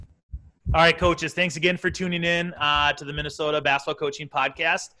All right, coaches, thanks again for tuning in to the Minnesota Basketball Coaching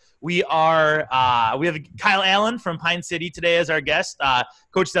Podcast. We have Kyle Allen from Pine City today as our guest.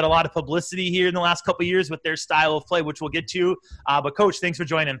 Coach had a lot of publicity here in the last couple of years with their style of play, which we'll get to. But, Coach, thanks for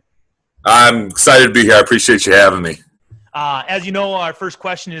joining. I'm excited to be here. I appreciate you having me. As you know, our first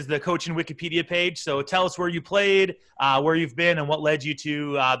question is the coaching Wikipedia page. So tell us where you played, where you've been, and what led you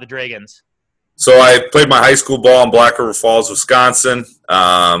to the Dragons. So I played my high school ball in Black River Falls, Wisconsin.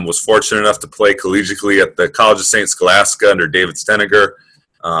 Was fortunate enough to play collegiately at the College of St. Scholastica under David Stenniger.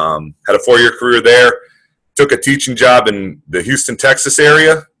 Had a 4-year career there. Took a teaching job in the Houston, Texas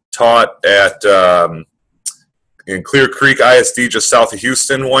area. Taught at in Clear Creek ISD just south of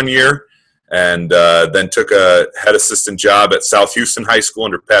Houston 1 year. And then took a head assistant job at South Houston High School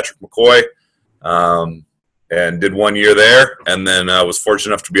under Patrick McCoy. And did 1 year there, and then was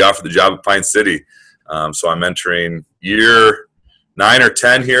fortunate enough to be offered the job at Pine City. So I'm entering year 9 or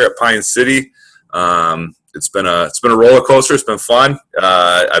 10 here at Pine City. It's been a roller coaster. It's been fun.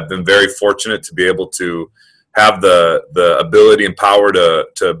 I've been very fortunate to be able to have the ability and power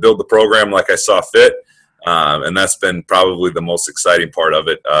to build the program like I saw fit, and that's been probably the most exciting part of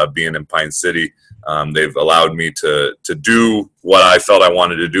it. Being in Pine City, they've allowed me to do what I felt I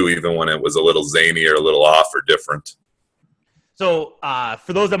wanted to do, even when it was a little zany or a little off or different. So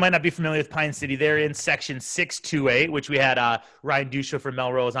for those that might not be familiar with Pine City, they're in Section 628, which we had Ryan Dusha from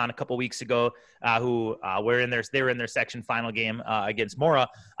Melrose on a couple weeks ago, who they were in their section final game against Mora.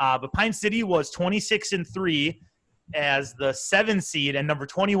 But Pine City was 26-3 as the 7 seed and number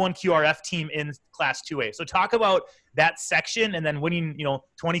 21 QRF team in Class 2A. So talk about that section and then winning,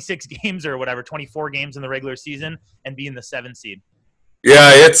 26 games or whatever, 24 games in the regular season and being the 7 seed.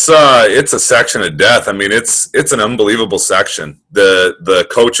 Yeah, it's a section of death. I mean, it's an unbelievable section. The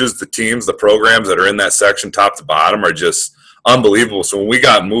coaches, the teams, the programs that are in that section, top to bottom, are just unbelievable. So when we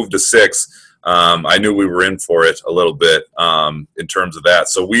got moved to 6, I knew we were in for it a little bit in terms of that.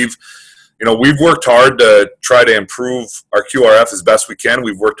 So we've worked hard to try to improve our QRF as best we can.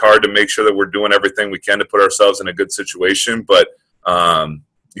 We've worked hard to make sure that we're doing everything we can to put ourselves in a good situation. But,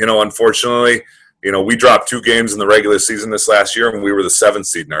 unfortunately, we dropped 2 games in the regular season this last year, and we were the 7th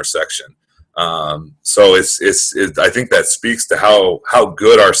seed in our section. So I think that speaks to how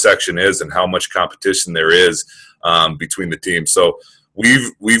good our section is and how much competition there is between the teams. So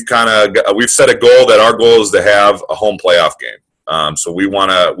we've set a goal that our goal is to have a home playoff game. So we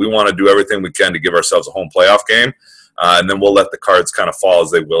want to do everything we can to give ourselves a home playoff game, and then we'll let the cards kind of fall as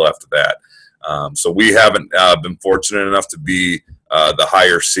they will after that. So we haven't been fortunate enough to be the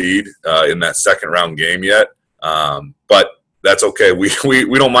higher seed in that second round game yet, but that's okay. We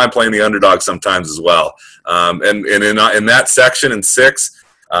don't mind playing the underdog sometimes as well. And in that section in 6,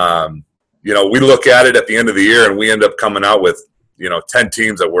 we look at it at the end of the year and we end up coming out with 10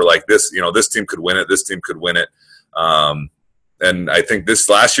 teams that were like this. This team could win it. This team could win it. And I think this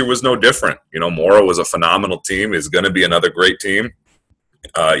last year was no different. Mora was a phenomenal team. Is going to be another great team.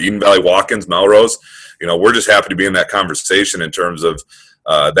 Eden Valley Watkins, Melrose. We're just happy to be in that conversation in terms of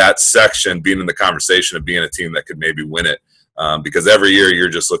that section being in the conversation of being a team that could maybe win it. Because every year you're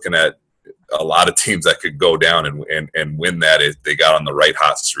just looking at a lot of teams that could go down and win that if they got on the right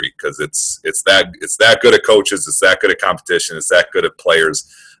hot streak. Because it's that good at coaches. It's that good at competition. It's that good at players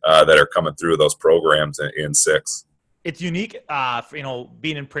that are coming through those programs in 6. It's unique,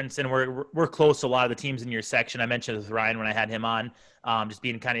 being in Princeton. We're close to a lot of the teams in your section. I mentioned with Ryan when I had him on, just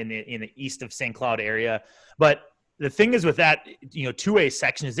being kind of in the east of St. Cloud area. But the thing is with that, 2A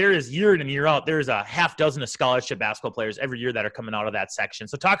section is there is year in and year out, there's a half dozen of scholarship basketball players every year that are coming out of that section.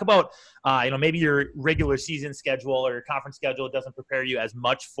 So talk about, maybe your regular season schedule or your conference schedule doesn't prepare you as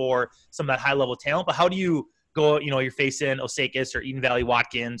much for some of that high level talent. But how do you go, you're facing Osakis or Eden Valley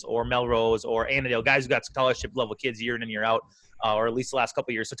Watkins or Melrose or Annandale, guys who got scholarship level kids year in and year out, or at least the last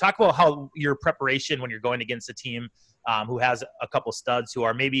couple of years. So talk about how your preparation when you're going against a team who has a couple studs who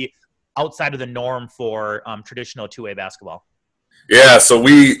are maybe outside of the norm for traditional 2A basketball. Yeah, so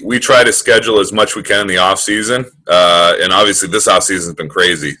we try to schedule as much we can in the off season, and obviously this off season has been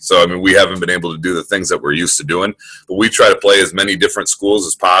crazy. So we haven't been able to do the things that we're used to doing, but we try to play as many different schools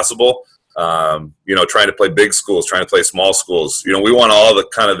as possible. Trying to play big schools, trying to play small schools. We want all the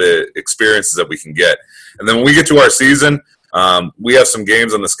kind of the experiences that we can get. And then when we get to our season, we have some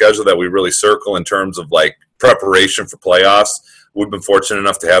games on the schedule that we really circle in terms of like preparation for playoffs. We've been fortunate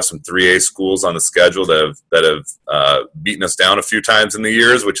enough to have some 3A schools on the schedule that have beaten us down a few times in the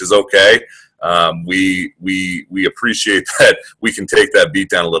years, which is okay. We appreciate that we can take that beat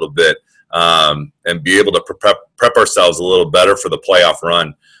down a little bit and be able to prep ourselves a little better for the playoff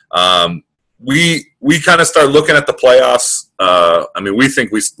run. we kind of start looking at the playoffs. I mean, we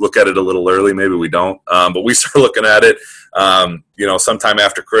think we look at it a little early. Maybe we don't, but we start looking at it, sometime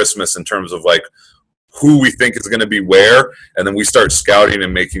after Christmas in terms of like who we think is going to be where, and then we start scouting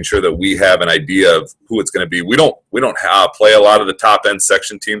and making sure that we have an idea of who it's going to be. We don't play a lot of the top end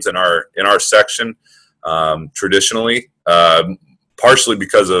section teams in our section traditionally, partially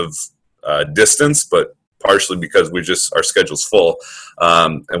because of distance, but partially because our schedule's full,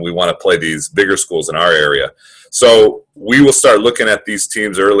 and we want to play these bigger schools in our area. So we will start looking at these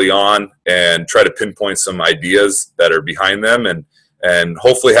teams early on and try to pinpoint some ideas that are behind them, and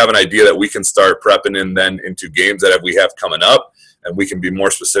hopefully have an idea that we can start prepping in then into games that we have coming up, and we can be more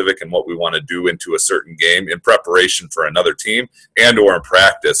specific in what we want to do into a certain game in preparation for another team and or in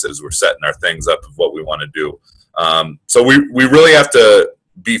practice as we're setting our things up of what we want to do. So we really have to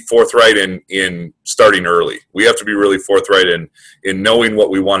be forthright in starting early. We have to be really forthright in knowing what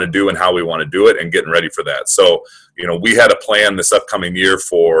we want to do and how we want to do it and getting ready for that. So, we had a plan this upcoming year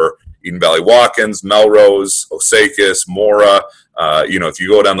for Eden Valley Watkins, Melrose, Osakis, Mora. If you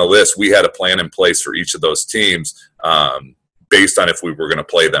go down the list, we had a plan in place for each of those teams based on if we were going to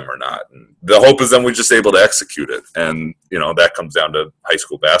play them or not. And the hope is then we're just able to execute it. And, that comes down to high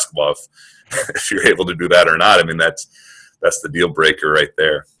school basketball. If you're able to do that or not, I mean, that's the deal breaker right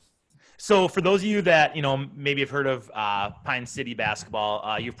there. So for those of you that, maybe have heard of Pine City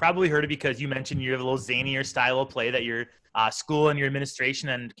basketball, you've probably heard it because you mentioned you have a little zanier style of play that your school and your administration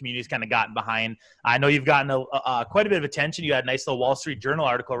and community's kind of gotten behind. I know you've gotten quite a bit of attention. You had a nice little Wall Street Journal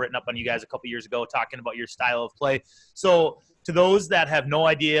article written up on you guys a couple years ago talking about your style of play. So to those that have no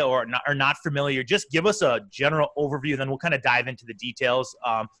idea or are not familiar, just give us a general overview, then we'll kind of dive into the details.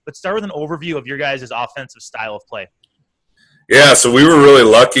 But start with an overview of your guys' offensive style of play. Yeah, so we were really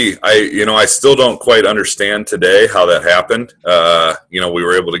lucky. I still don't quite understand today how that happened. We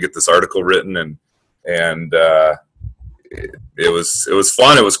were able to get this article written, and it was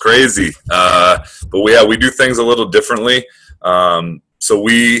fun. It was crazy. But we do things a little differently. So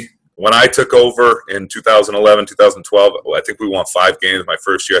when I took over in 2011, 2012, I think we won 5 games my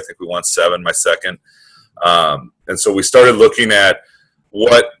first year. I think we won 7 my second. And so we started looking at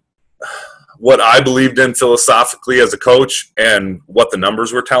what I believed in philosophically as a coach and what the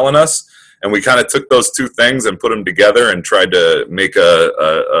numbers were telling us. And we kind of took those two things and put them together and tried to make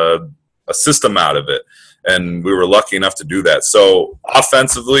a system out of it. And we were lucky enough to do that. So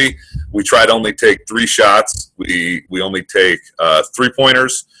offensively, we try to only take 3 shots. We only take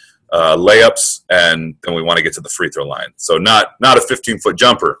 3-pointers, layups, and then we want to get to the free throw line. So not a 15-foot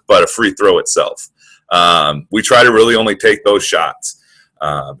jumper, but a free throw itself. We try to really only take those shots.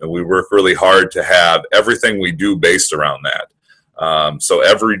 And we work really hard to have everything we do based around that. So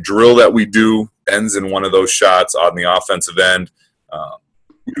every drill that we do ends in one of those shots on the offensive end.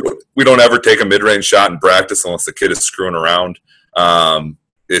 We don't ever take a mid-range shot in practice unless the kid is screwing around.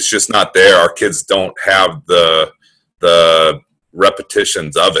 It's just not there. Our kids don't have the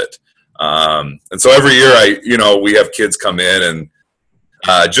repetitions of it. And so every year we have kids come in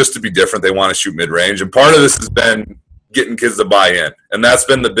and just to be different, they want to shoot mid-range. And part of this has been getting kids to buy in. And that's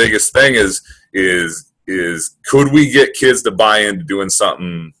been the biggest thing is could we get kids to buy into doing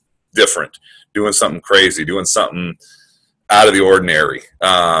something different, doing something crazy, doing something out of the ordinary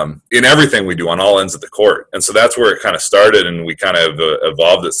in everything we do on all ends of the court. And so that's where it kind of started, and we kind of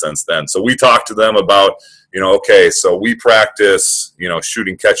evolved it since then. So we talked to them about, okay, so we practice,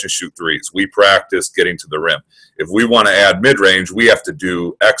 shooting catch and shoot threes. We practice getting to the rim. If we want to add mid-range, we have to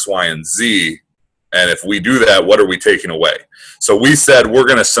do X, Y, and Z. And if we do that, what are we taking away? So we said we're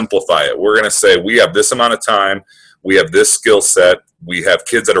going to simplify it. We're going to say we have this amount of time. We have this skill set. We have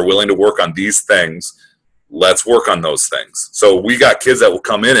kids that are willing to work on these things. Let's work on those things. So we got kids that will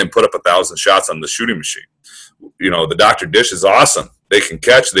come in and put up 1,000 shots on the shooting machine. The Dr. Dish is awesome. They can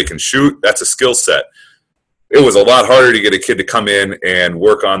catch. They can shoot. That's a skill set. It was a lot harder to get a kid to come in and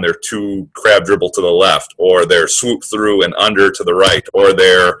work on their 2 crab dribble to the left, or their swoop through and under to the right, or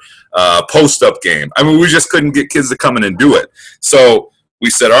their post-up game. I mean, we just couldn't get kids to come in and do it. So we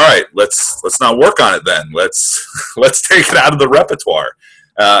said, all right, let's not work on it then. Let's take it out of the repertoire.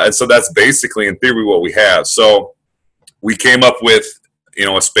 And so that's basically, in theory, what we have. So we came up with,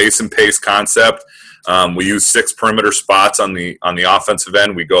 a space and pace concept. We use 6 perimeter spots on the offensive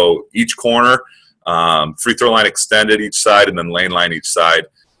end. We go each corner. Free throw line extended each side, and then lane line each side.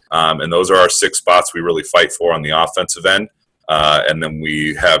 And those are our 6 spots we really fight for on the offensive end. And then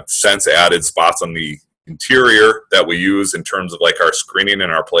we have since added spots on the interior that we use in terms of like our screening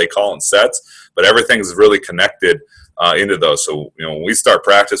and our play call and sets. But everything's really connected into those. So, when we start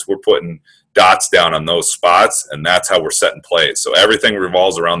practice, we're putting dots down on those spots, and that's how we're setting plays. So everything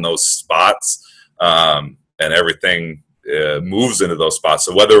revolves around those spots, and everything moves into those spots.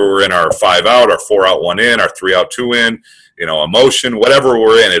 So whether we're in our 5 out, our 4 out, 1 in, our 3 out, 2 in, a motion, whatever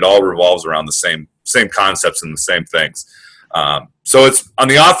we're in, it all revolves around the same concepts and the same things. So it's on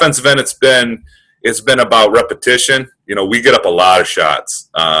the offensive end, it's been about repetition. We get up a lot of shots.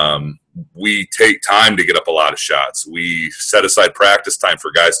 We take time to get up a lot of shots. We set aside practice time for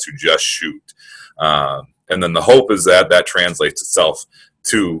guys to just shoot. And then the hope is that translates itself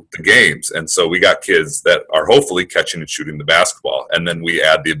to the games. And so we got kids that are hopefully catching and shooting the basketball. And then we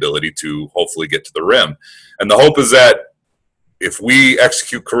add the ability to hopefully get to the rim. And the hope is that if we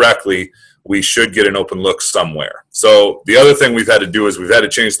execute correctly, we should get an open look somewhere. So the other thing we've had to do is we've had to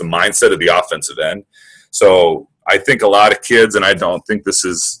change the mindset of the offensive end. So I think a lot of kids, and I don't think this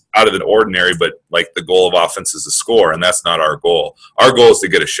is out of the ordinary, but like the goal of offense is to score, and that's not our goal. Our goal is to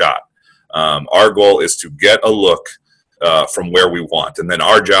get a shot. Our goal is to get a look from where we want. And then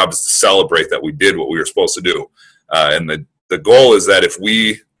our job is to celebrate that we did what we were supposed to do. And the goal is that if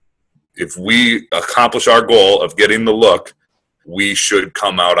we accomplish our goal of getting the look, we should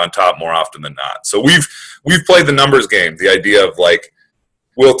come out on top more often than not. So we've played the numbers game, the idea of like,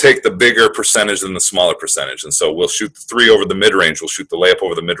 we'll take the bigger percentage than the smaller percentage. And so we'll shoot the 3 over the mid-range. We'll shoot the layup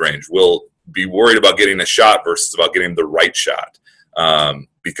over the mid-range. We'll be worried about getting a shot versus about getting the right shot,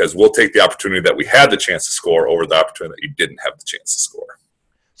 because we'll take the opportunity that we had the chance to score over the opportunity that you didn't have the chance to score.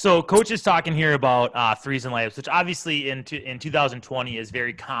 So Coach is talking here about threes and layups, which obviously in 2020 is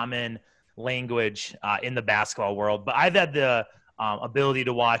very common language in the basketball world. But I've had the ability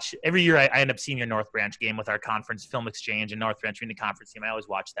to watch every year. I end up seeing your North Branch game with our conference film exchange, and North Branch being the conference team. I always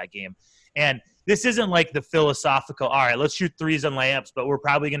watch that game. And this isn't like the philosophical, all right, let's shoot threes and layups, but we're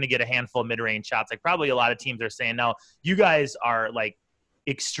probably going to get a handful of mid-range shots. Like probably a lot of teams are saying, now you guys are like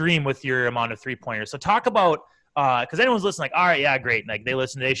extreme with your amount of three-pointers. So talk about, because anyone's listening, like, all right, yeah, great. Like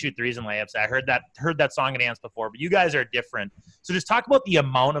they shoot threes and layups. I heard that song and dance before, but you guys are different. So just talk about the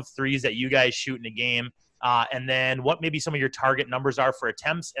amount of threes that you guys shoot in a game, and then what maybe some of your target numbers are for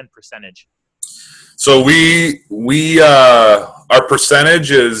attempts and percentage. So our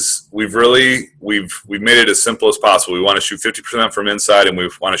percentage is we've made it as simple as possible. We want to shoot 50% from inside, and we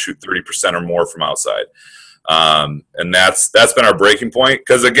want to shoot 30% or more from outside. And that's been our breaking point,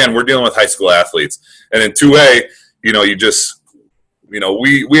 because again, we're dealing with high school athletes, and in 2A, in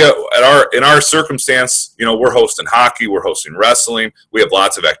our circumstance, we're hosting hockey, we're hosting wrestling, we have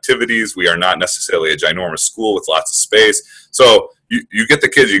lots of activities. We are not necessarily a ginormous school with lots of space. So you get the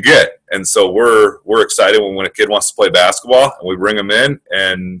kids you get. And so we're excited when a kid wants to play basketball, and we bring them in,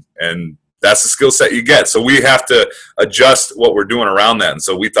 and that's the skill set you get. So we have to adjust what we're doing around that. And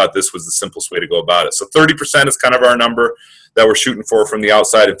so we thought this was the simplest way to go about it. So 30% is kind of our number that we're shooting for from the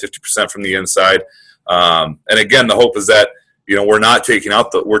outside, and 50% from the inside. And again, the hope is that,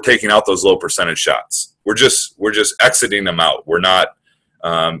 we're taking out those low percentage shots. We're just exiting them out. We're not,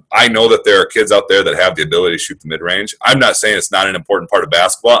 I know that there are kids out there that have the ability to shoot the mid-range. I'm not saying it's not an important part of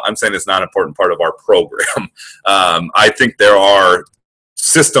basketball. I'm saying it's not an important part of our program. I think there are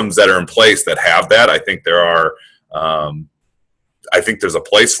systems that are in place that have that. I think there's a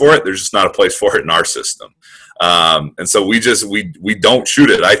place for it. There's just not a place for it in our system. And so we don't shoot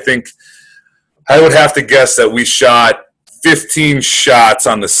it. I think I would have to guess that we shot 15 shots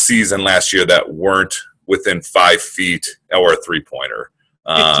on the season last year that weren't within 5 feet or a three-pointer.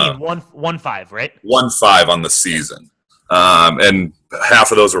 15, 1-5, right? 1-5 on the season. And half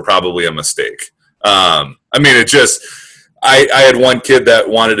of those were probably a mistake. I had one kid that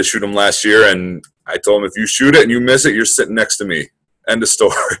wanted to shoot him last year, and I told him, if you shoot it and you miss it, you're sitting next to me. End of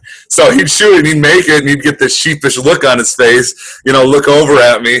story. So he'd shoot it, and he'd make it, and he'd get this sheepish look on his face, look over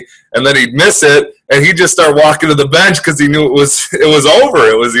at me, and then he'd miss it, and he'd just start walking to the bench because he knew it was over.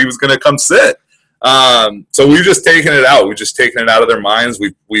 He was going to come sit. So we've just taken it out. We've just taken it out of their minds.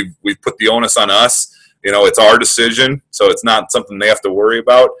 We've put the onus on us. It's our decision, so it's not something they have to worry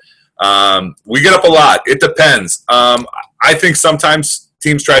about. We get up a lot. It depends. I think sometimes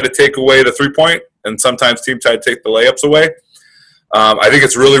teams try to take away the three-point, and sometimes teams try to take the layups away. I think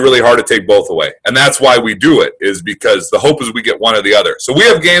it's really, really hard to take both away. And that's why we do it, is because the hope is we get one or the other. So we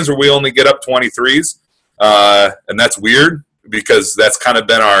have games where we only get up 23s, and that's weird because that's kind of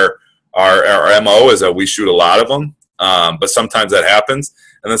been our MO, is that we shoot a lot of them. But sometimes that happens.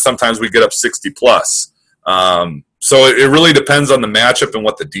 And then sometimes we get up 60-plus. So it really depends on the matchup and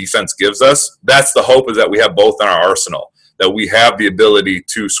what the defense gives us. That's the hope, is that we have both in our arsenal, that we have the ability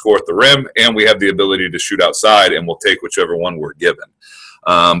to score at the rim and we have the ability to shoot outside, and we'll take whichever one we're given.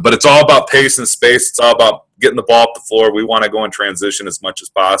 But it's all about pace and space. It's all about getting the ball up the floor. We want to go in transition as much as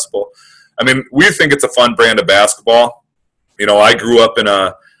possible. I mean, we think it's a fun brand of basketball. I grew up in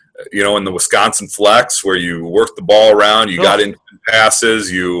in the Wisconsin flex where you worked the ball around, you got in passes,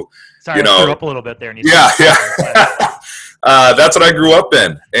 Sorry, I threw up a little bit there. And yeah. That's what I grew up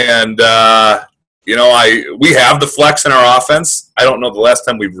in. And, we have the flex in our offense. I don't know the last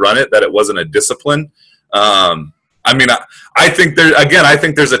time we've run it that it wasn't a discipline. I think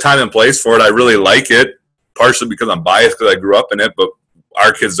there's a time and place for it. I really like it, partially because I'm biased because I grew up in it, but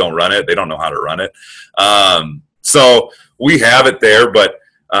our kids don't run it. They don't know how to run it. So we have it there, but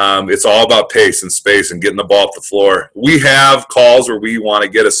it's all about pace and space and getting the ball off the floor. We have calls where we want to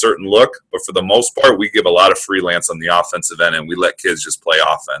get a certain look, but for the most part, we give a lot of freelance on the offensive end, and we let kids just play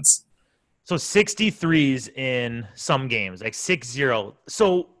offense. So 63s in some games, like 6-0.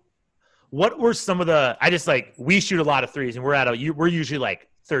 So what were some of we shoot a lot of threes, and we're usually like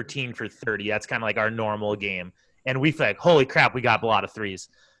 13 for 30. That's kind of like our normal game. And we feel like, holy crap, we got a lot of threes.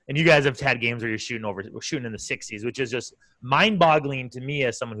 And you guys have had games where you're shooting in the 60s, which is just mind-boggling to me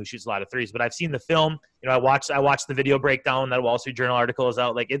as someone who shoots a lot of threes. But I've seen the film. I watched the video breakdown. That Wall Street Journal article is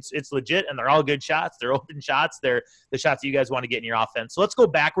out. Like it's legit, and they're all good shots. They're open shots. They're the shots that you guys want to get in your offense. So let's go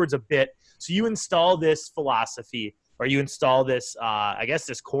backwards a bit. So you install this philosophy, or you install this,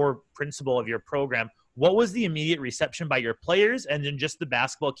 this core principle of your program. What was the immediate reception by your players and then just the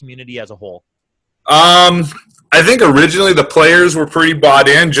basketball community as a whole? I think originally the players were pretty bought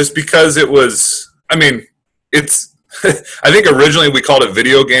in just because it was, I think originally we called it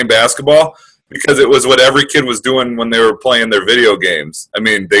video game basketball because it was what every kid was doing when they were playing their video games. I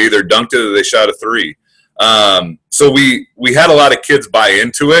mean, they either dunked it or they shot a three. So we had a lot of kids buy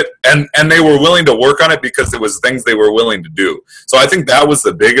into it, and they were willing to work on it because it was things they were willing to do. So I think that was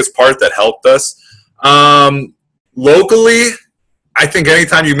the biggest part that helped us. Locally, I think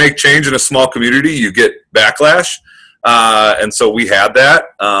anytime you make change in a small community, you get backlash. And so we had that.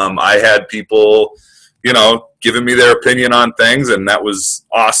 I had people, giving me their opinion on things, and that was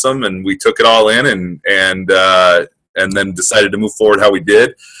awesome. And we took it all in and then decided to move forward how we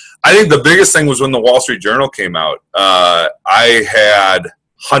did. I think the biggest thing was when the Wall Street Journal came out. I had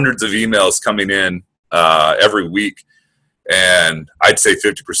hundreds of emails coming in every week, and I'd say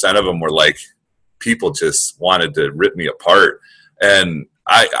 50% of them were like, people just wanted to rip me apart. And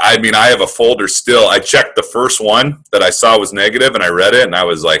I have a folder still. I checked the first one that I saw was negative, and I read it, and I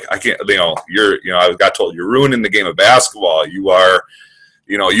was like, I can't, I got told you're ruining the game of basketball. You are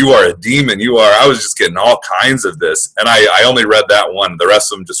a demon. I was just getting all kinds of this. And I only read that one. The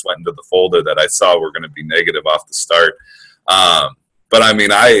rest of them just went into the folder that I saw were going to be negative off the start. But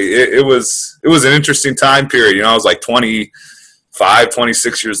it was an interesting time period. I was like 25,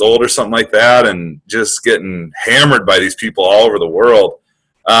 26 years old or something like that, and just getting hammered by these people all over the world.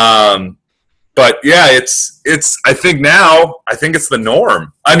 But yeah, I think it's the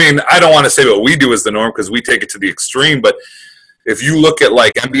norm. I mean, I don't want to say what we do is the norm because we take it to the extreme, but if you look at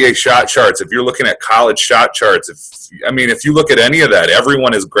like NBA shot charts, if you're looking at college shot charts, if you look at any of that,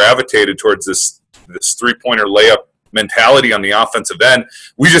 everyone has gravitated towards this three-pointer layup mentality on the offensive end.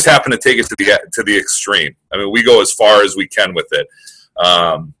 We just happen to take it to the extreme. I mean, we go as far as we can with it.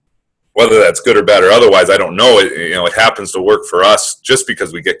 Whether that's good or bad or otherwise, I don't know. It happens to work for us just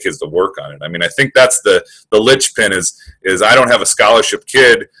because we get kids to work on it. I mean, I think that's the linchpin is I don't have a scholarship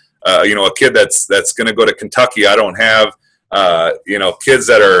kid, a kid that's going to go to Kentucky. I don't have, kids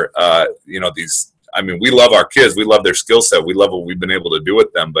that are, these. I mean, we love our kids. We love their skill set. We love what we've been able to do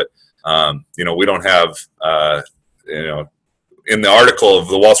with them. But, we don't have, in the article of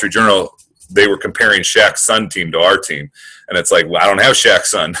the Wall Street Journal, they were comparing Shaq's son team to our team. And it's like, well, I don't have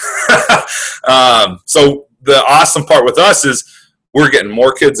Shaq's son. So the awesome part with us is we're getting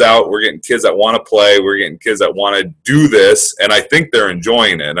more kids out. We're getting kids that want to play. We're getting kids that want to do this. And I think they're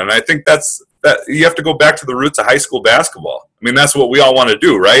enjoying it. And I think that you have to go back to the roots of high school basketball. I mean, that's what we all want to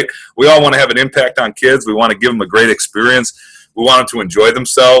do, right? We all want to have an impact on kids. We want to give them a great experience. We want them to enjoy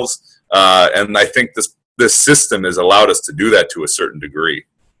themselves. And I think this system has allowed us to do that to a certain degree.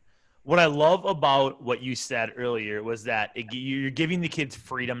 What I love about what you said earlier was that you're giving the kids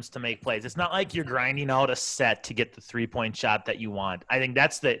freedoms to make plays. It's not like you're grinding out a set to get the three-point shot that you want. I think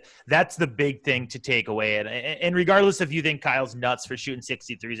that's the big thing to take away. And regardless if you think Kyle's nuts for shooting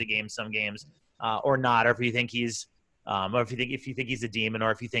 63s a game, some games, or not, or if you think he's, or if you think he's a demon, or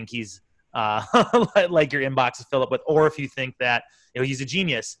if you think he's like your inbox is filled up with, or if you think that he's a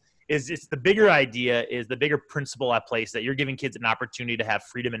genius. It's the bigger idea, is the bigger principle at place that you're giving kids an opportunity to have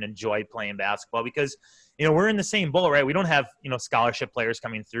freedom and enjoy playing basketball because, we're in the same boat, right? We don't have, scholarship players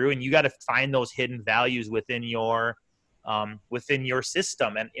coming through, and you got to find those hidden values within your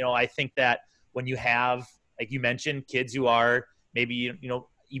system. And, I think that when you have, like you mentioned, kids who are maybe,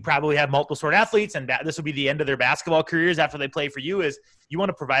 you probably have multiple sport athletes, and this will be the end of their basketball careers after they play for you, is you want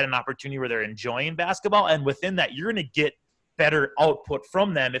to provide an opportunity where they're enjoying basketball. And within that, you're going to get better output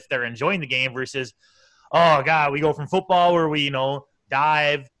from them if they're enjoying the game versus, oh, God, we go from football where we,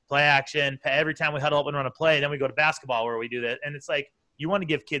 dive, play action, every time we huddle up and run a play, then we go to basketball where we do that. And it's like you want to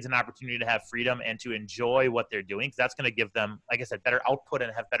give kids an opportunity to have freedom and to enjoy what they're doing, because that's going to give them, like I said, better output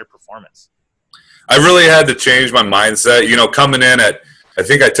and have better performance. I really had to change my mindset, coming in at, I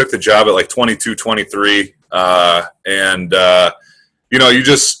think I took the job at like 22, 23. I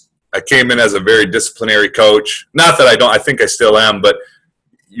came in as a very disciplinary coach. Not that I think I still am, but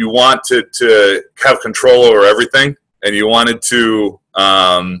you want to have control over everything, and you wanted to,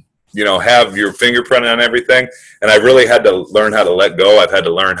 have your fingerprint on everything. And I really had to learn how to let go. I've had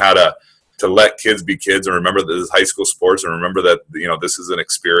to learn how to let kids be kids and remember that this is high school sports, and remember that, this is an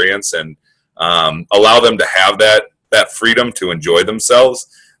experience, and allow them to have that freedom to enjoy themselves.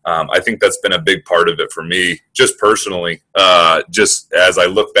 I think that's been a big part of it for me, just personally, just as I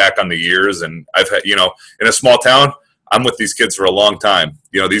look back on the years. And I've had, in a small town, I'm with these kids for a long time.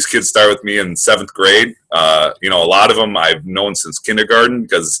 These kids start with me in 7th grade. A lot of them I've known since kindergarten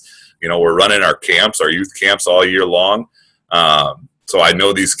because, we're running our camps, our youth camps all year long. So I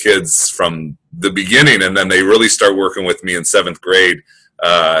know these kids from the beginning, and then they really start working with me in 7th grade.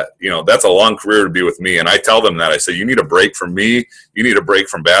 That's a long career to be with me. And I tell them that. I say, you need a break from me. You need a break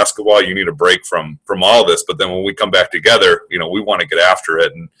from basketball. You need a break from all this. But then when we come back together, we want to get after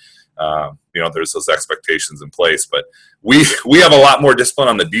it. And, there's those expectations in place. But we have a lot more discipline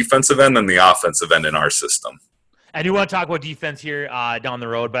on the defensive end than the offensive end in our system. I do want to talk about defense here down the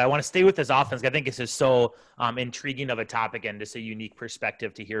road, but I want to stay with this offense. I think this is so intriguing of a topic and just a unique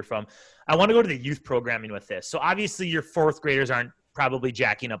perspective to hear from. I want to go to the youth programming with this. So obviously your 4th graders aren't probably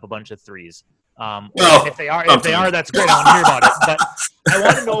jacking up a bunch of threes. If they are, that's great. I want to hear about it. But I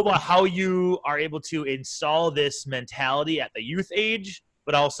want to know about how you are able to install this mentality at the youth age,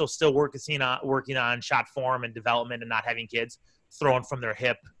 but also still working on shot form and development, and not having kids throwing from their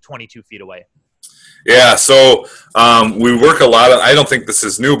hip 22 feet away. Yeah, so we work a lot. I don't think this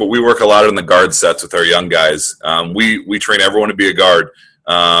is new, but we work a lot in the guard sets with our young guys. We train everyone to be a guard.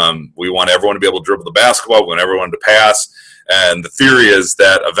 We want everyone to be able to dribble the basketball. We want everyone to pass. And the theory is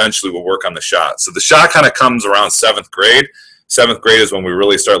that eventually we'll work on the shot. So the shot kind of comes around 7th grade. 7th grade is when we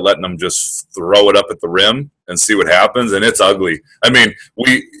really start letting them just throw it up at the rim and see what happens. And it's ugly. I mean,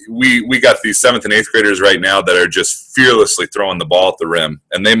 we got these 7th and 8th graders right now that are just fearlessly throwing the ball at the rim,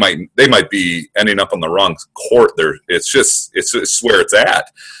 and they might be ending up on the wrong court. It's where it's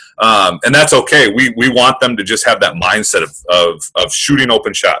at. And that's okay. We want them to just have that mindset of shooting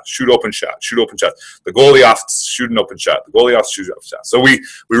open shots, shoot open shots. The goalie off, shoot an open shot. The goalie off, shoot an open shot. So we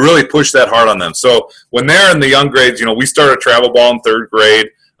really push that hard on them. So when they're in the young grades, we start a travel ball in 3rd grade.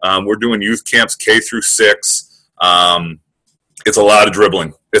 We're doing youth camps K through 6. It's a lot of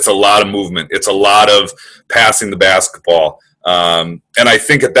dribbling. It's a lot of movement. It's a lot of passing the basketball. And I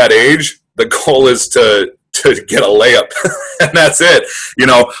think at that age, the goal is to get a layup, and that's it.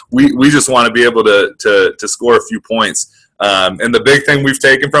 We just want to be able to score a few points. And the big thing we've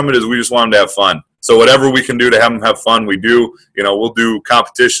taken from it is we just want them to have fun. So whatever we can do to have them have fun, we do. We'll do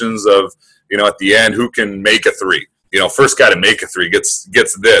competitions of, at the end, who can make a 3. First guy to make a 3 gets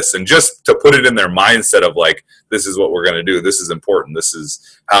this. And just to put it in their mindset of like, this is what we're going to do. This is important. This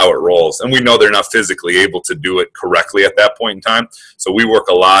is how it rolls. And we know they're not physically able to do it correctly at that point in time. So we work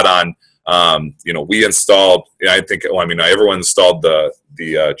a lot on, we installed, everyone installed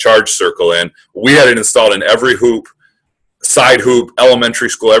the charge circle in. We had it installed in every hoop, side hoop, elementary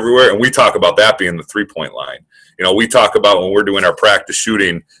school, everywhere. And we talk about that being the 3-point line. We talk about when we're doing our practice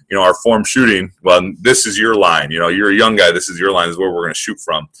shooting, our form shooting, well, this is your line. You're a young guy. This is your line. This is where we're going to shoot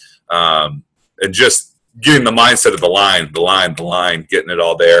from. And just getting the mindset of the line, getting it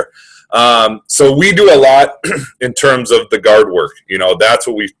all there. So we do a lot in terms of the guard work. That's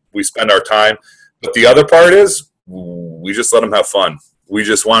what we spend our time. But the other part is we just let them have fun. We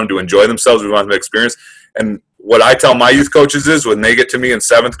just want them to enjoy themselves. We want them to experience. And what I tell my youth coaches is when they get to me in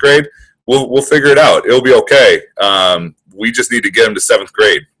 7th grade, we'll figure it out. It'll be okay. We just need to get them to 7th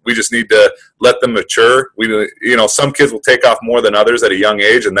grade. We just need to let them mature. Some kids will take off more than others at a young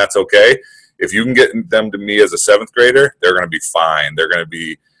age, and that's okay. If you can get them to me as a 7th grader, they're going to be fine.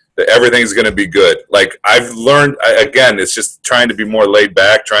 Everything's going to be good. Like I've learned, again, it's just trying to be more laid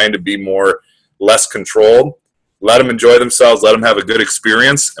back, trying to be less controlled. Let them enjoy themselves. Let them have a good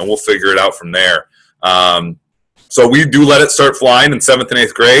experience, and we'll figure it out from there. So we do let it start flying in 7th and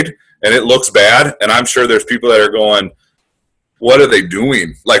 8th grade, and it looks bad. And I'm sure there's people that are going, what are they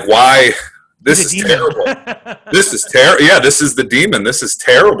doing? Like, why this is terrible. This is terrible. Yeah, this is the demon. This is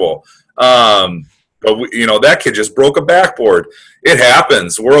terrible. But that kid just broke a backboard. It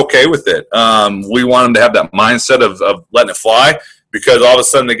happens. We're okay with it. We want them to have that mindset of letting it fly, because all of a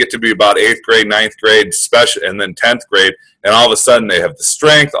sudden they get to be about 8th grade, 9th grade, special, and then 10th grade, and all of a sudden they have the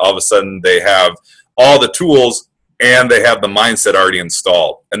strength. All of a sudden they have all the tools, and they have the mindset already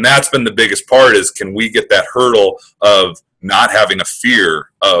installed. And that's been the biggest part, is can we get that hurdle of not having a fear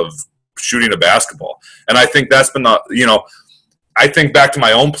of shooting a basketball? And I think that's been I think back to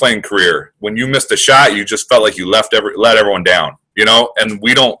my own playing career. When you missed a shot, you just felt like you let everyone down, and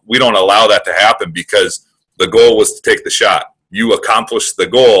we don't allow that to happen, because the goal was to take the shot. You accomplished the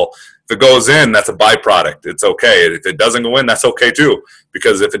goal. If it goes in, that's a byproduct. It's okay. If it doesn't go in, that's okay too,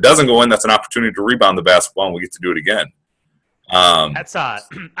 because if it doesn't go in, that's an opportunity to rebound the basketball, and we get to do it again. That's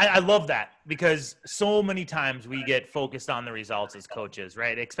I love that, because so many times we get focused on the results as coaches,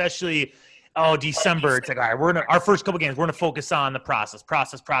 right? Especially December, it's like, all right, our first couple games, we're gonna focus on the process.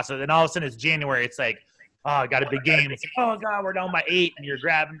 And all of a sudden it's January, it's like, oh, I got a big game. It's like, oh God, we're down by 8, and you're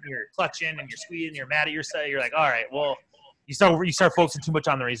grabbing, you're clutching, and you're squeezing, you're mad at yourself. You're like, all right, well, you start focusing too much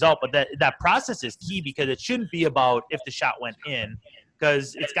on the result, but that process is key, because it shouldn't be about if the shot went in,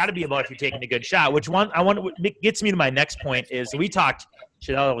 because it's got to be about if you're taking a good shot. What gets me to my next point is, we talked.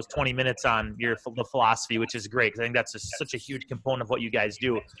 That was 20 minutes on the philosophy, which is great, because I think that's such a huge component of what you guys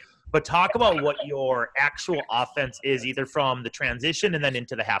do. But talk about what your actual offense is, either from the transition and then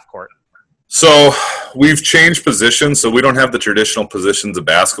into the half court. So we've changed positions, so we don't have the traditional positions of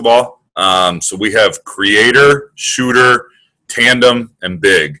basketball. So we have creator, shooter, tandem, and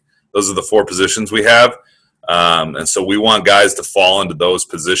big. Those are the 4 positions we have. And so we want guys to fall into those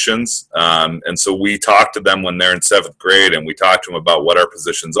positions. And so we talk to them when they're in 7th grade, and we talk to them about what our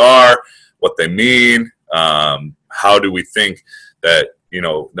positions are, what they mean, how do we think that,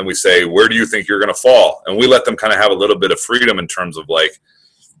 then we say, where do you think you're going to fall? And we let them kind of have a little bit of freedom in terms of, like,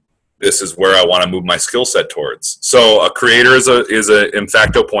 this is where I want to move my skill set towards. So a creator is a in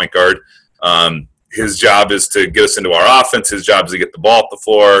facto point guard. His job is to get us into our offense. His job is to get the ball up the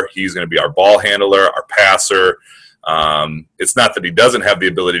floor. He's going to be our ball handler, our passer. It's not that he doesn't have the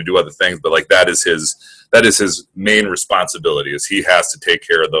ability to do other things, but like that is his main responsibility, is he has to take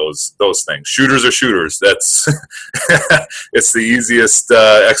care of those things. Shooters are shooters. That's it's the easiest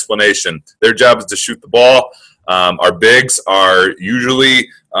explanation. Their job is to shoot the ball. Our bigs are usually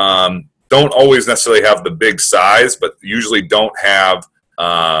don't always necessarily have the big size, but usually don't have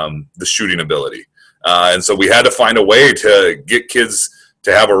the shooting ability. And so we had to find a way to get kids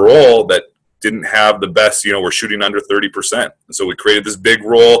to have a role that didn't have the best, we're shooting under 30%. And so we created this big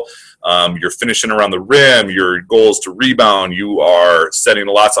role. You're finishing around the rim. Your goal is to rebound. You are setting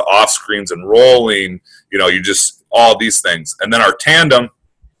lots of off screens and rolling, you just all these things. And then our tandem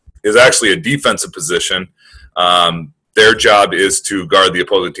is actually a defensive position. Their job is to guard the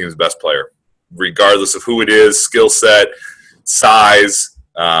opposing team's best player, regardless of who it is, skill set, size.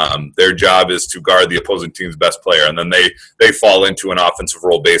 Their job is to guard the opposing team's best player, and then they fall into an offensive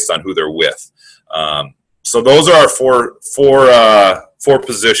role based on who they're with. So those are our four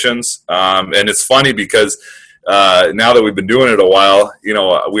positions, and it's funny because now that we've been doing it a while,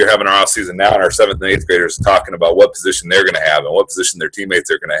 we're having our off season now, and our 7th and 8th graders talking about what position they're going to have and what position their teammates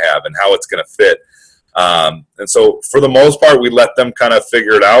are going to have and how it's going to fit. And so for the most part, we let them kind of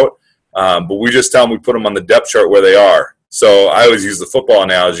figure it out, but we just tell them we put them on the depth chart where they are. So I always use the football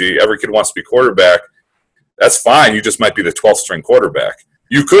analogy. Every kid wants to be quarterback. That's fine. You just might be the 12th string quarterback.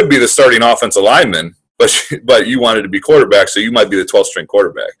 You could be the starting offensive lineman, but you wanted to be quarterback, so you might be the 12th string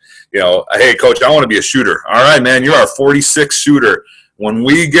quarterback. Hey, coach, I want to be a shooter. All right, man, you're our 46th shooter. When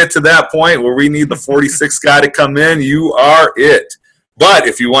we get to that point where we need the 46th guy to come in, you are it. But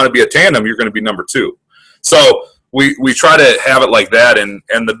if you want to be a tandem, you're going to be number 2. So we try to have it like that. And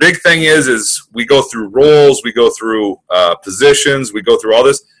the big thing is we go through roles, we go through positions, we go through all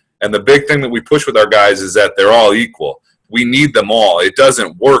this. And the big thing that we push with our guys is that they're all equal. We need them all. It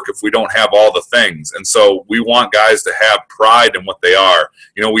doesn't work if we don't have all the things. And so we want guys to have pride in what they are.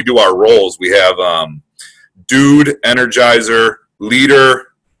 We do our roles. We have dude, energizer,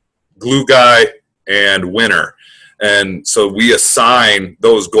 leader, glue guy, and winner. And so we assign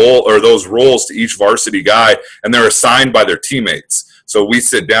those roles to each varsity guy, and they're assigned by their teammates. So we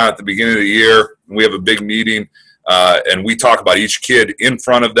sit down at the beginning of the year, and we have a big meeting, and we talk about each kid in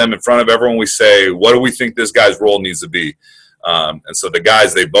front of them, in front of everyone. We say, what do we think this guy's role needs to be? And so the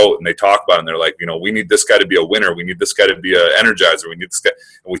guys, they vote, and they talk about it, and they're like, we need this guy to be a winner. We need this guy to be an energizer. We need this guy.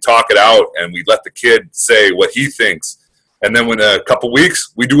 And we talk it out, and we let the kid say what he thinks. And then when a couple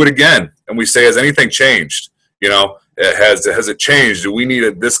weeks, we do it again, and we say, has anything changed? Has it changed? Do we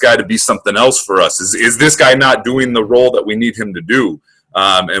need this guy to be something else for us? Is this guy not doing the role that we need him to do?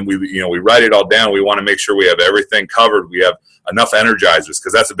 And we write it all down. We want to make sure we have everything covered. We have enough energizers,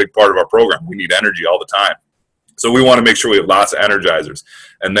 because that's a big part of our program. We need energy all the time. So we want to make sure we have lots of energizers.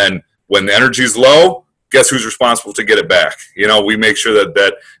 And then when the energy is low, guess who's responsible to get it back? We make sure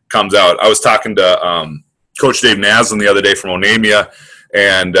that comes out. I was talking to Coach Dave Naslin the other day from Onamia,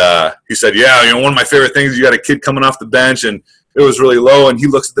 and he said, one of my favorite things, you got a kid coming off the bench, and it was really low, and he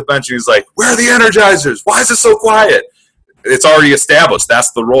looks at the bench, and he's like, where are the energizers? Why is it so quiet? It's already established.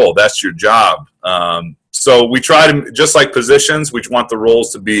 That's the role. That's your job. So we try to, just like positions, we want the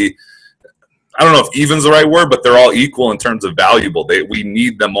roles to be, I don't know if even's the right word, but they're all equal in terms of valuable. We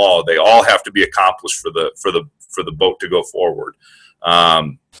need them all. They all have to be accomplished for the boat to go forward.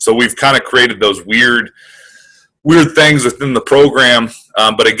 So we've kind of created those weird things within the program.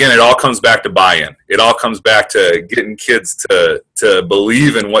 But again, it all comes back to buy-in. It all comes back to getting kids to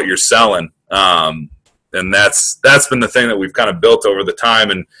believe in what you're selling. And that's been the thing that we've kind of built over the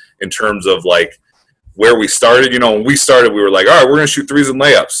time, and in terms of like where we started. When we started, we were like, all right, we're going to shoot threes and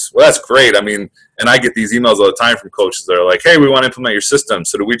layups. Well, that's great. I mean, and I get these emails all the time from coaches that are like, hey, we want to implement your system.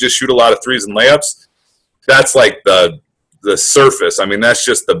 So do we just shoot a lot of threes and layups? That's like the surface. I mean, that's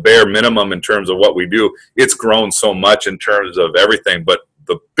just the bare minimum in terms of what we do. It's grown so much in terms of everything. But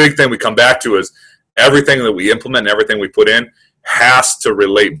the big thing we come back to is everything that we implement and everything we put in has to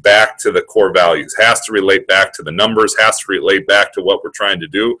relate back to the core values, has to relate back to the numbers, has to relate back to what we're trying to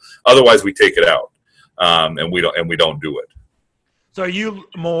do. Otherwise, we take it out, and we don't do it. So are you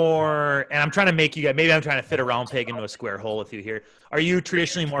more, and I'm trying to make you guys, maybe I'm trying to fit a round peg into a square hole with you here. Are you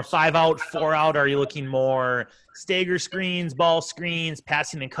traditionally more 5 out, 4 out? Are you looking more stagger screens, ball screens,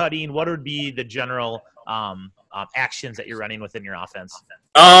 passing and cutting? What would be the general actions that you're running within your offense?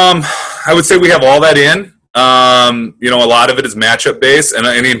 I would say we have all that in. A lot of it is matchup based,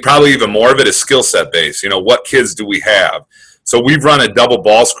 and probably even more of it is skill set based. What kids do we have? So we've run a double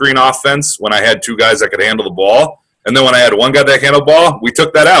ball screen offense when I had 2 guys that could handle the ball. And then when I had 1 guy that handled the ball, we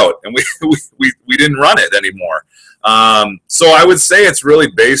took that out, and we didn't run it anymore. So I would say it's really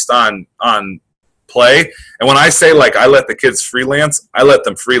based on play. And when I say, like, I let the kids freelance, I let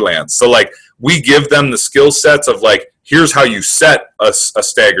them freelance. So, like, we give them the skill sets of, like, here's how you set a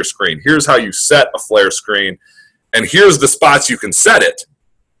stagger screen. Here's how you set a flare screen. And here's the spots you can set it.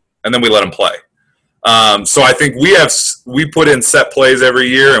 And then we let them play. So I think we put in set plays every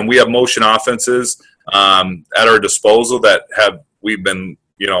year, and we have motion offenses at our disposal that we've been,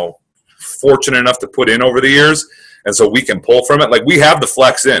 fortunate enough to put in over the years. And so we can pull from it. Like, we have the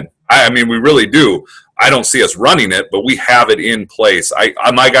flex in. I mean, we really do. I don't see us running it, but we have it in place.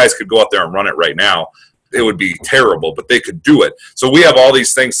 My guys could go out there and run it right now. It would be terrible, but they could do it. So we have all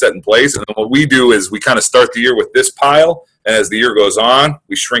these things set in place. And then what we do is we kind of start the year with this pile. And as the year goes on,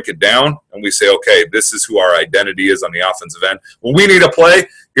 we shrink it down and we say, okay, this is who our identity is on the offensive end. When we need a play,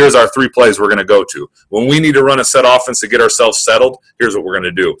 here's our 3 plays we're going to go to. When we need to run a set offense to get ourselves settled, here's what we're going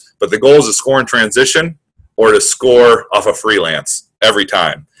to do. But the goal is to score in transition or to score off a freelance every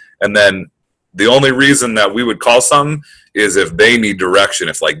time. And then the only reason that we would call something is if they need direction,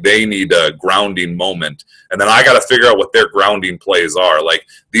 if like they need a grounding moment. And then I got to figure out what their grounding plays are. Like,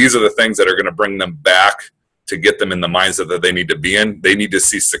 these are the things that are going to bring them back to get them in the mindset that they need to be in. They need to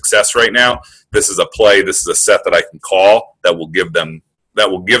see success right now. This is a play. This is a set that I can call that will give them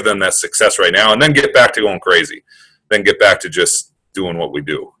that success right now, and then get back to going crazy. Then get back to just doing what we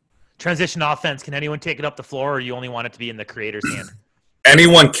do. Transition offense, can anyone take it up the floor, or you only want it to be in the creator's hand?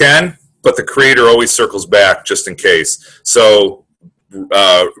 Anyone can, but the creator always circles back just in case. So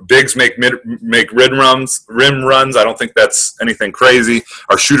bigs make rim runs. I don't think that's anything crazy.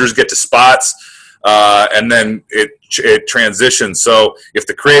 Our shooters get to spots, and then it transitions. So if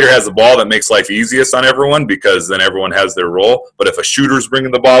the creator has the ball, that makes life easiest on everyone, because then everyone has their role. But if a shooter's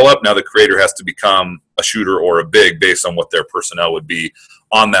bringing the ball up, now the creator has to become a shooter or a big based on what their personnel would be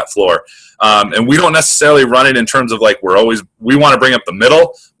on that floor. And we don't necessarily run it in terms of like we want to bring up the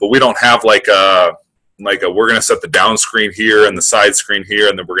middle, but we don't have we're going to set the down screen here and the side screen here,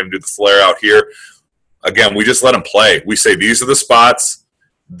 and then we're going to do the flare out here. Again, we just let them play. We say, these are the spots.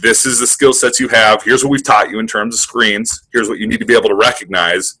 This is the skill sets you have. Here's what we've taught you in terms of screens. Here's what you need to be able to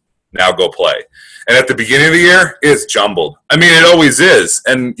recognize. Now go play. And at the beginning of the year, it's jumbled. I mean, it always is.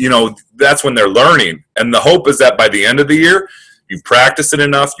 And, that's when they're learning. And the hope is that by the end of the year, you've practiced it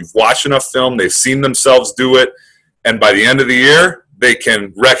enough, you've watched enough film, they've seen themselves do it, and by the end of the year, they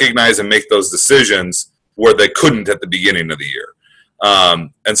can recognize and make those decisions where they couldn't at the beginning of the year.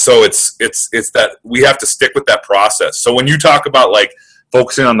 And so it's that we have to stick with that process. So when you talk about like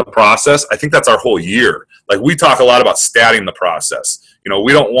focusing on the process, I think that's our whole year. Like, we talk a lot about statting the process.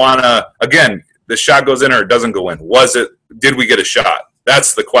 We don't want to, again, the shot goes in or it doesn't go in. Did we get a shot?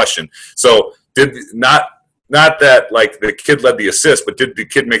 That's the question. So not that like the kid led the assist, but did the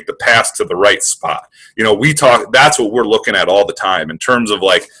kid make the pass to the right spot? That's what we're looking at all the time in terms of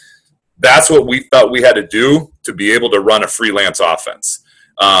like, that's what we thought we had to do to be able to run a freelance offense.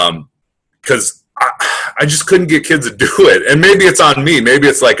 Because I just couldn't get kids to do it. And maybe it's on me. Maybe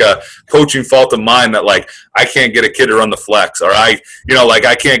it's like a coaching fault of mine that like I can't get a kid to run the flex, or I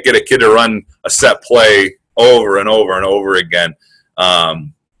can't get a kid to run a set play over and over and over again.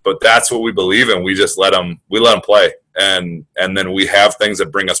 But that's what we believe in. We just let them play. And then we have things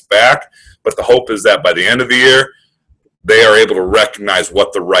that bring us back. But the hope is that by the end of the year, they are able to recognize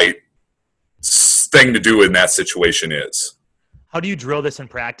what the right thing to do in that situation is. How do you drill this in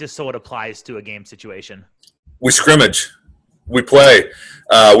practice so it applies to a game situation? We scrimmage. We play.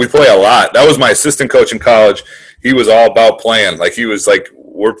 We play a lot. That was my assistant coach in college. He was all about playing. Like, he was like,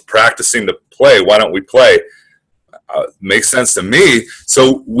 we're practicing to play. Why don't we play? Makes sense to me.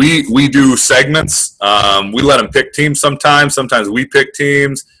 So we do segments. We let them pick teams sometimes. Sometimes we pick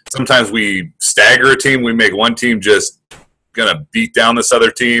teams. Sometimes we stagger a team. We make one team just going to beat down this other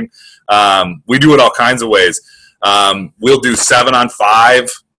team. We do it all kinds of ways. We'll do 7-on-5.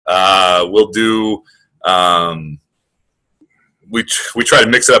 We'll do we try to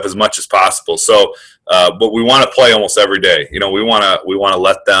mix it up as much as possible. So, but we want to play almost every day. We want to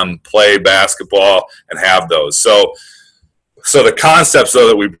let them play basketball and have those. So the concepts, though,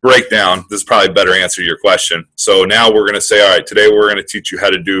 that we break down, this is probably a better answer to your question. So now we're going to say, all right, today we're going to teach you how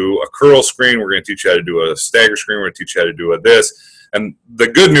to do a curl screen. We're going to teach you how to do a stagger screen. We're going to teach you how to do this. And the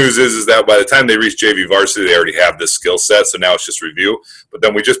good news is that by the time they reach JV varsity, they already have this skill set. So now it's just review. But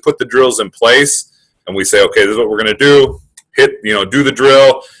then we just put the drills in place, and we say, okay, this is what we're going to do. Do the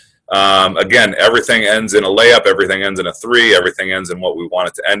drill. Again, everything ends in a layup. Everything ends in a 3. Everything ends in what we want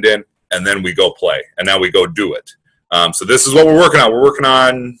it to end in. And then we go play. And now we go do it. So this is what we're working on. We're working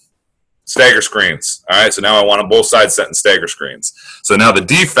on stagger screens. All right, so now I want them both sides set in stagger screens. So now the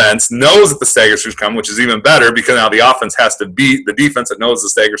defense knows that the stagger screen's coming, which is even better because now the offense has to beat the defense that knows the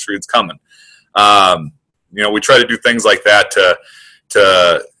stagger screen's coming. We try to do things like that to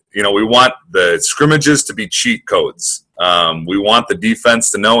we want the scrimmages to be cheat codes. We want the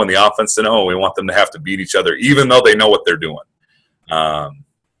defense to know and the offense to know, and we want them to have to beat each other, even though they know what they're doing.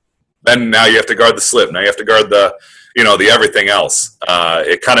 Then now you have to guard the slip. Now you have to guard the everything else.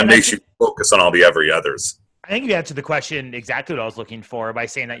 It kind of makes you focus on all the every others. I think you answered the question exactly what I was looking for by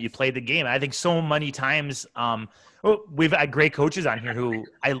saying that you played the game. I think so many times we've had great coaches on here who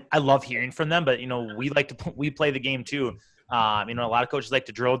I love hearing from them, but we play the game too. A lot of coaches like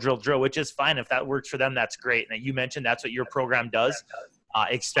to drill, which is fine. If that works for them, that's great. And you mentioned that's what your program does,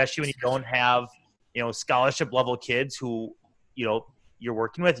 especially when you don't have, scholarship level kids who, you're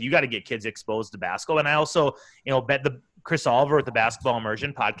working with. You got to get kids exposed to basketball. And I also, bet the Chris Oliver at the Basketball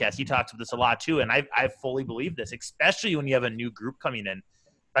Immersion podcast, he talks about this a lot too. And I fully believe this, especially when you have a new group coming in.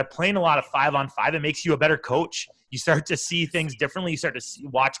 By playing a lot of 5-on-5, it makes you a better coach. You start to see things differently. You start to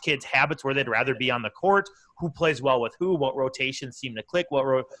watch kids' habits, where they'd rather be on the court, who plays well with who, what rotations seem to click,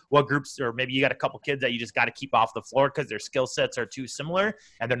 what groups, or maybe you got a couple kids that you just got to keep off the floor because their skill sets are too similar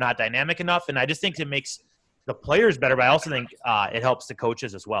and they're not dynamic enough. And I just think it makes the players better, but I also think it helps the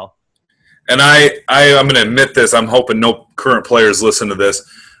coaches as well. And I'm going to admit this. I'm hoping no current players listen to this.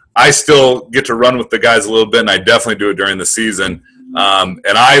 I still get to run with the guys a little bit, and I definitely do it during the season. And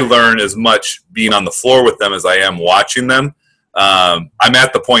I learn as much being on the floor with them as I am watching them. I'm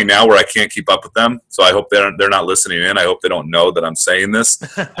at the point now where I can't keep up with them, so I hope they're not listening in. I hope they don't know that I'm saying this.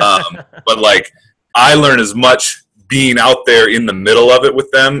 But like, I learn as much being out there in the middle of it with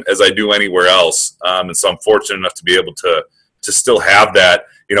them as I do anywhere else. And so I'm fortunate enough to be able to still have that.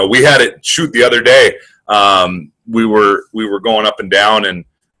 We had it shoot the other day. We were going up and down, and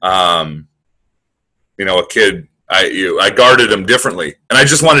a kid. I guarded him differently, and I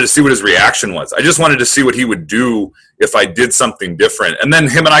just wanted to see what his reaction was. I just wanted to see what he would do if I did something different. And then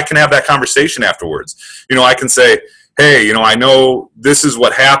him and I can have that conversation afterwards. I can say, hey, I know this is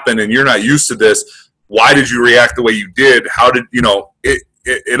what happened, and you're not used to this. Why did you react the way you did? How did,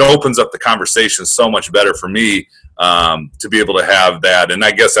 it opens up the conversation so much better for me to be able to have that. And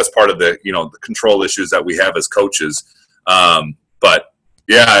I guess that's part of the, the control issues that we have as coaches. But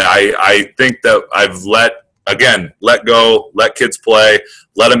yeah, I think that I've let go, let kids play,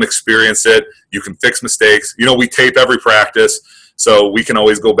 let them experience it. You can fix mistakes. We tape every practice, so we can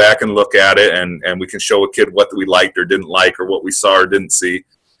always go back and look at it, and we can show a kid what we liked or didn't like, or what we saw or didn't see.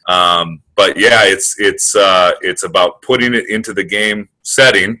 But yeah, it's about putting it into the game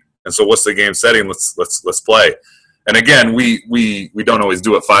setting. And so, what's the game setting? Let's play. And again, we don't always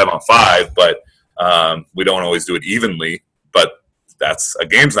do it 5-on-5, but we don't always do it evenly. But that's a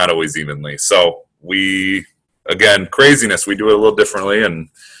game's not always evenly. So again, craziness. We do it a little differently, and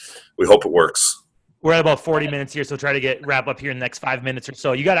we hope it works. We're at about 40 minutes here, so try to wrap up here in the next 5 minutes or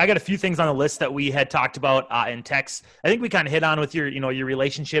so. I got a few things on the list that we had talked about in text. I think we kind of hit on with your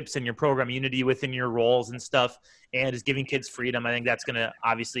relationships and your program unity within your roles and stuff, and just giving kids freedom. I think that's going to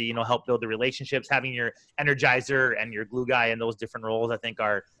obviously, help build the relationships. Having your energizer and your glue guy and those different roles, I think,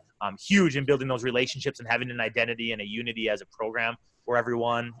 are huge in building those relationships and having an identity and a unity as a program where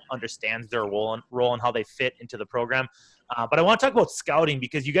everyone understands their role and how they fit into the program. But I want to talk about scouting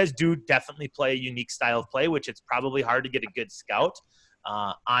because you guys do definitely play a unique style of play, which it's probably hard to get a good scout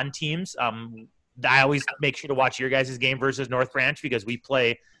on teams. I always make sure to watch your guys' game versus North Branch because we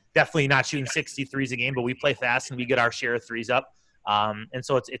play definitely not shooting 63s a game, but we play fast and we get our share of threes up. And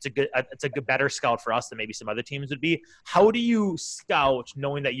so it's a good better scout for us than maybe some other teams would be. How do you scout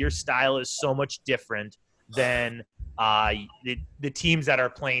knowing that your style is so much different than the teams that are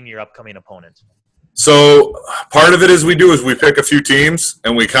playing your upcoming opponent? So part of it is we pick a few teams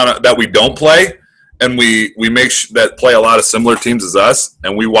and we that we don't play, and we make that play a lot of similar teams as us,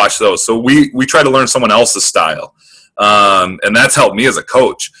 and we watch those. So we try to learn someone else's style, and that's helped me as a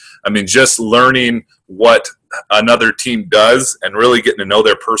coach. I mean, just learning what another team does and really getting to know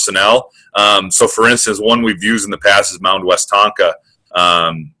their personnel. So for instance, one we've used in the past is Mound West Tonka,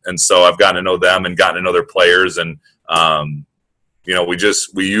 and so I've gotten to know them and gotten to know their players, and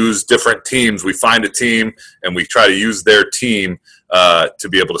we use different teams. We find a team and we try to use their team to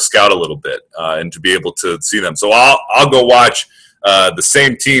be able to scout a little bit and to be able to see them. So I'll go watch the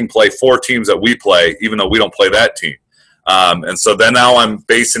same team play 4 teams that we play, even though we don't play that team. And so then now I'm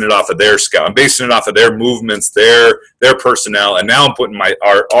basing it off of their scout. I'm basing it off of their movements, their personnel, and now I'm putting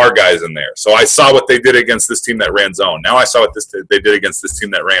our guys in there. So I saw what they did against this team that ran zone. Now I saw what they did against this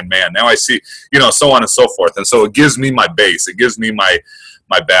team that ran man. Now I see, so on and so forth. And so it gives me my base. It gives me my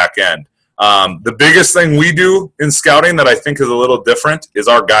back end. The biggest thing we do in scouting that I think is a little different is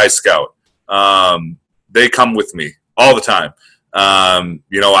our guys scout. They come with me all the time.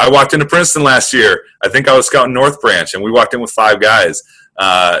 I walked into Princeton last year. I think I was scouting North Branch, and we walked in with 5 guys.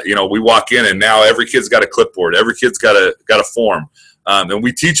 We walk in, and now every kid's got a clipboard. Every kid's got a form, and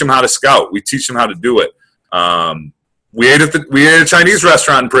we teach them how to scout. We teach them how to do it. We ate at a Chinese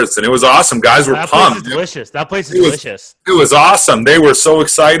restaurant in Princeton. It was awesome. Guys were pumped. That place is delicious. That place is delicious. It was awesome. They were so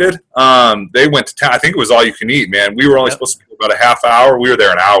excited. They went to town. I think it was all you can eat, man. We were only supposed to be about a half hour. We were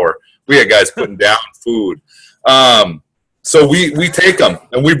there an hour. We had guys putting down food. So we take them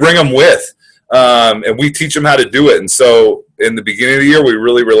and we bring them with, and we teach them how to do it. And so in the beginning of the year, we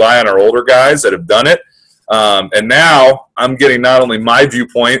really rely on our older guys that have done it. And now I'm getting not only my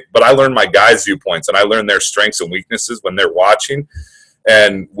viewpoint, but I learn my guys' viewpoints, and I learn their strengths and weaknesses when they're watching,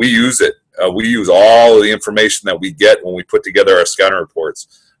 and we use it. We use all of the information that we get when we put together our scouting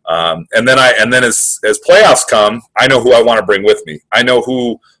reports. And then as playoffs come, I know who I want to bring with me. I know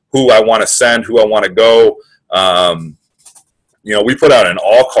who I want to send, who I want to go. We put out an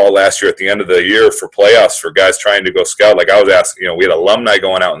all call last year at the end of the year for playoffs for guys trying to go scout. Like I was asking, we had alumni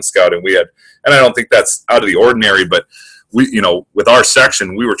going out and scouting. And I don't think that's out of the ordinary, but with our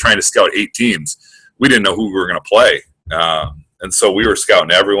section, we were trying to scout 8 teams. We didn't know who we were going to play. And so we were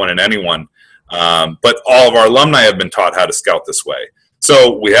scouting everyone and anyone. But all of our alumni have been taught how to scout this way.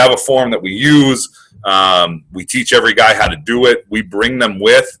 So we have a form that we use. We teach every guy how to do it. We bring them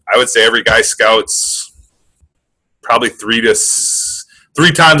with. I would say every guy scouts probably 3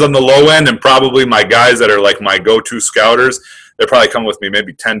 times on the low end, and probably my guys that are like my go-to scouters, they're probably coming with me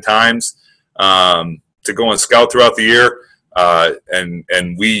maybe 10 times to go and scout throughout the year.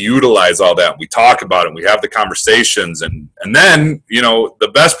 And we utilize all that. We talk about it. We have the conversations, and then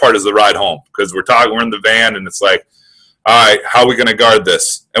the best part is the ride home, because we're in the van and it's like, all right, how are we going to guard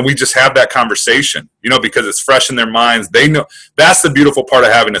this? And we just have that conversation, because it's fresh in their minds. They know. That's the beautiful part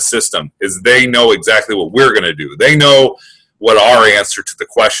of having a system, is they know exactly what we're going to do. They know what our answer to the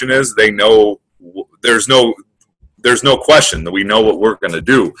question is. They know there's no question that we know what we're going to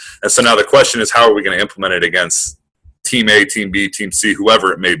do. And so now the question is, how are we going to implement it against Team A, Team B, Team C,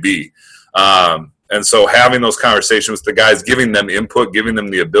 whoever it may be? And so having those conversations with the guys, giving them input, giving them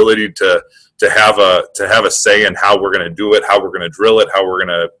the ability to have a say in how we're going to do it, how we're going to drill it, how we're going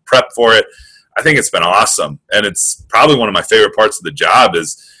to prep for it. I think it's been awesome. And it's probably one of my favorite parts of the job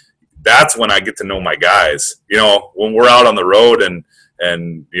is that's when I get to know my guys. When we're out on the road and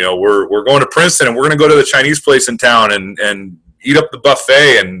we're going to Princeton and we're going to go to the Chinese place in town and eat up the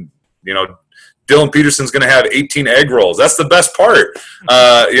buffet, and Dylan Peterson's going to have 18 egg rolls. That's the best part,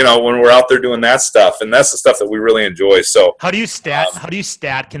 when we're out there doing that stuff, and that's the stuff that we really enjoy. So how do you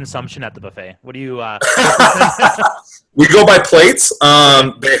stat consumption at the buffet? What do you? We go by plates.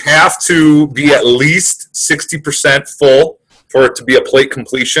 They have to be at least 60% full for it to be a plate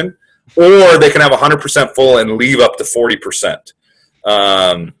completion, or they can have 100% full and leave up to 40%.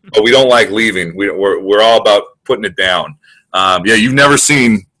 But we don't like leaving. We're all about putting it down. You've never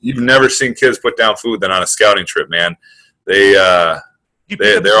seen kids put down food than on a scouting trip, man. They're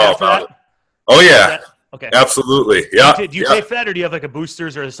all about it. Oh yeah, okay, absolutely. Yeah. Do you pay for that, or do you have like a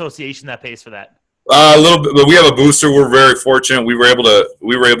boosters or association that pays for that? A little bit, but we have a booster. We're very fortunate. We were able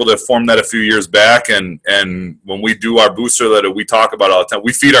to form that a few years back, and when we do our booster that we talk about all the time,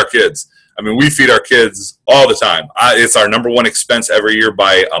 we feed our kids. I mean, we feed our kids all the time. It's our number one expense every year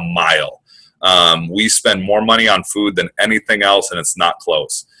by a mile. We spend more money on food than anything else, and it's not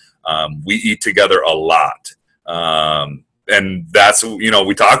close. We eat together a lot, and that's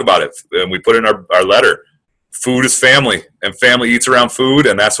we talk about it, and we put in our letter. Food is family, and family eats around food,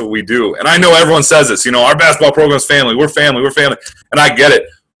 and that's what we do. And I know everyone says this, our basketball program is family. We're family. We're family, and I get it.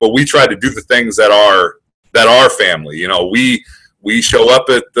 But we try to do the things that are family. We show up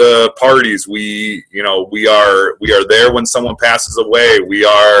at the parties. We are there when someone passes away. We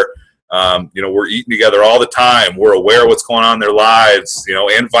are, we're eating together all the time. We're aware of what's going on in their lives,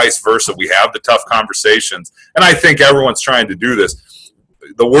 and vice versa. We have the tough conversations, and I think everyone's trying to do this.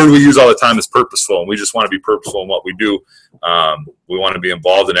 The word we use all the time is purposeful, and we just want to be purposeful in what we do. We want to be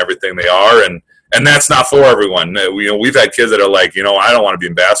involved in everything they are, and that's not for everyone. We've had kids that are like, I don't want to be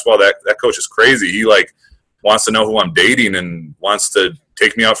in basketball. That coach is crazy. He wants to know who I'm dating and wants to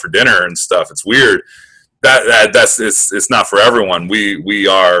take me out for dinner and stuff. It's weird. It's not for everyone. We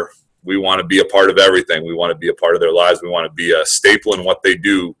want to be a part of everything. We want to be a part of their lives. We want to be a staple in what they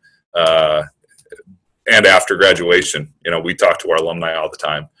do. And after graduation, we talk to our alumni all the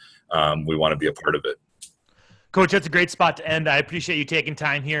time. We want to be a part of it. Coach, that's a great spot to end. I appreciate you taking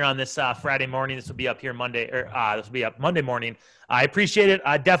time here on this Friday morning. This will be up here Monday, this will be up Monday morning. I appreciate it.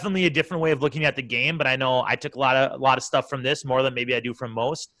 Definitely a different way of looking at the game, but I know I took a lot of stuff from this, more than maybe I do from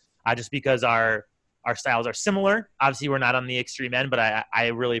most, just because our styles are similar. Obviously, we're not on the extreme end, but I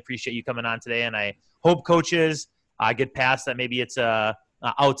really appreciate you coming on today, and I hope coaches get past that. Maybe it's a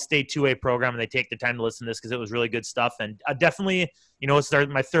outstate 2A program, and they take the time to listen to this, because it was really good stuff. And definitely, it's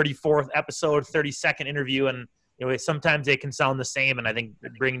my 34th episode, 32nd interview, and sometimes they can sound the same. And I think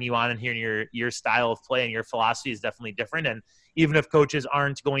bringing you on and hearing your style of play and your philosophy is definitely different. And even if coaches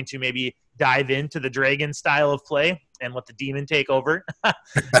aren't going to maybe dive into the Dragon style of play and let the demon take over,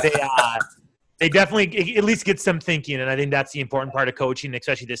 they definitely at least get some thinking. And I think that's the important part of coaching,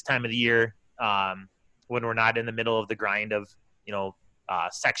 especially this time of the year, when we're not in the middle of the grind of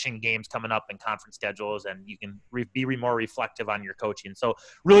section games coming up and conference schedules, and you can be more reflective on your coaching. So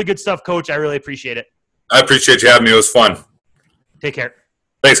really good stuff, Coach. I really appreciate it. I appreciate you having me. It was fun. Take care.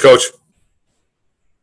 Thanks, Coach.